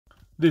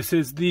This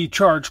is the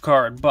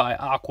ChargeCard by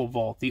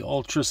AquaVault, the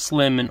ultra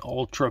slim and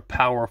ultra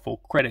powerful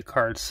credit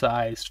card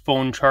sized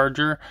phone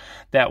charger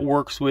that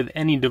works with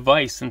any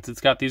device, since it's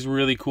got these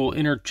really cool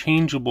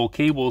interchangeable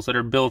cables that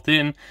are built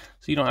in,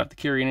 so you don't have to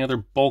carry any other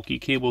bulky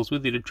cables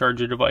with you to charge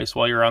your device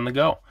while you're on the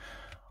go.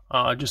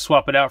 Just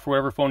swap it out for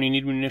whatever phone you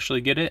need when you initially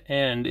get it,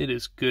 and it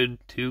is good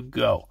to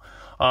go.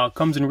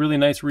 Comes in really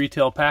nice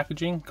retail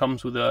packaging.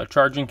 Comes with a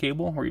charging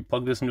cable where you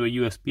plug this into a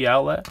USB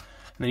outlet.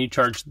 And then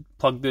you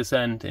plug this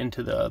end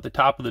into the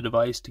top of the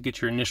device to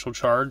get your initial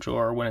charge,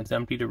 or when it's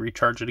empty to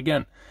recharge it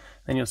again.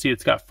 Then you'll see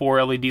it's got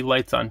 4 LED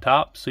lights on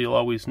top, so you'll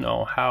always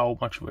know how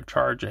much of a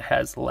charge it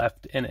has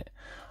left in it.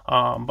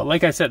 But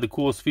like I said, the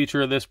coolest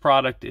feature of this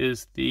product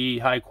is the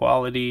high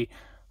quality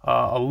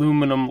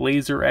aluminum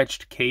laser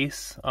etched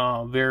case.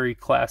 Very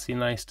classy,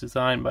 nice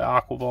design by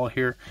AquaVault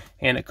here,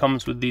 and it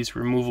comes with these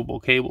removable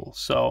cables.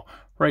 So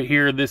right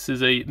here, this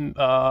is a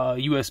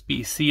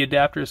USB-C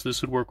adapter, so this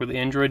would work with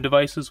Android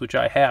devices, which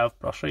I have,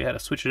 but I'll show you how to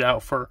switch it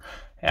out for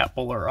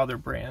Apple or other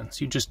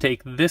brands. You just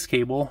take this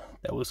cable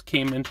that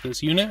came into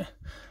this unit,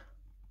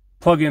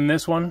 plug in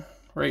this one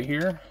right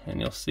here,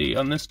 and you'll see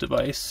on this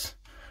device,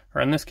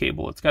 or on this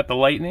cable, it's got the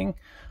lightning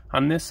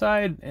on this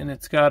side, and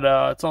it's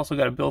also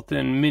got a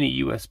built-in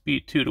mini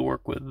USB too to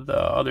work with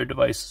other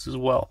devices as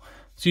well.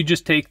 So you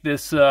just take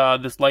this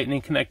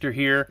lightning connector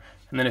here,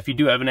 and then if you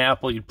do have an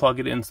Apple, you'd plug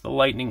it in so the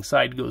lightning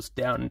side goes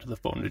down into the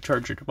phone to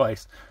charge your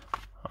device.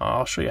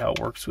 I'll show you how it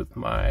works with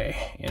my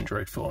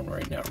Android phone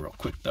right now real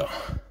quick though.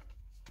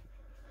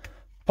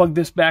 Plug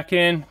this back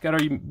in, got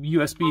our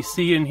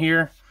USB-C in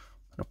here.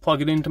 I'm gonna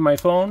plug it into my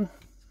phone,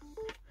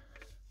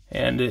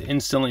 and it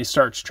instantly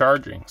starts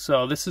charging.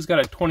 So this has got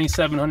a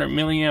 2700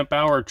 milliamp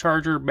hour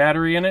charger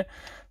battery in it.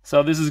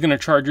 So this is going to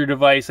charge your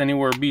device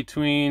anywhere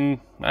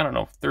between, I don't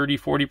know, 30,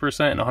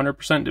 40%, and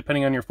 100%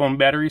 depending on your phone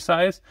battery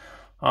size.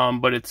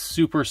 But it's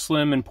super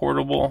slim and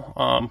portable.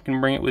 Can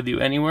bring it with you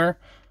anywhere.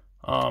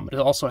 It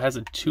also has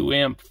a 2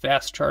 amp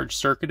fast charge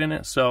circuit in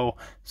it. So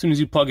as soon as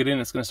you plug it in,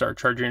 it's going to start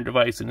charging your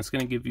device, and it's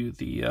going to give you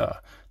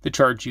the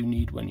charge you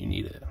need when you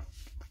need it.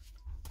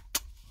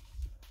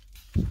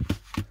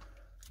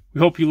 We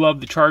hope you love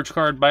the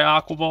ChargeCard by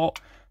AquaVault.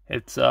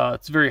 It's a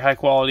very high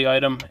quality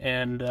item,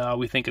 and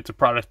we think it's a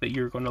product that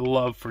you're going to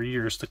love for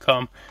years to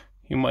come.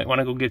 You might want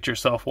to go get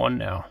yourself one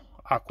now.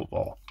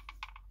 AquaVault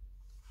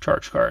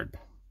ChargeCard.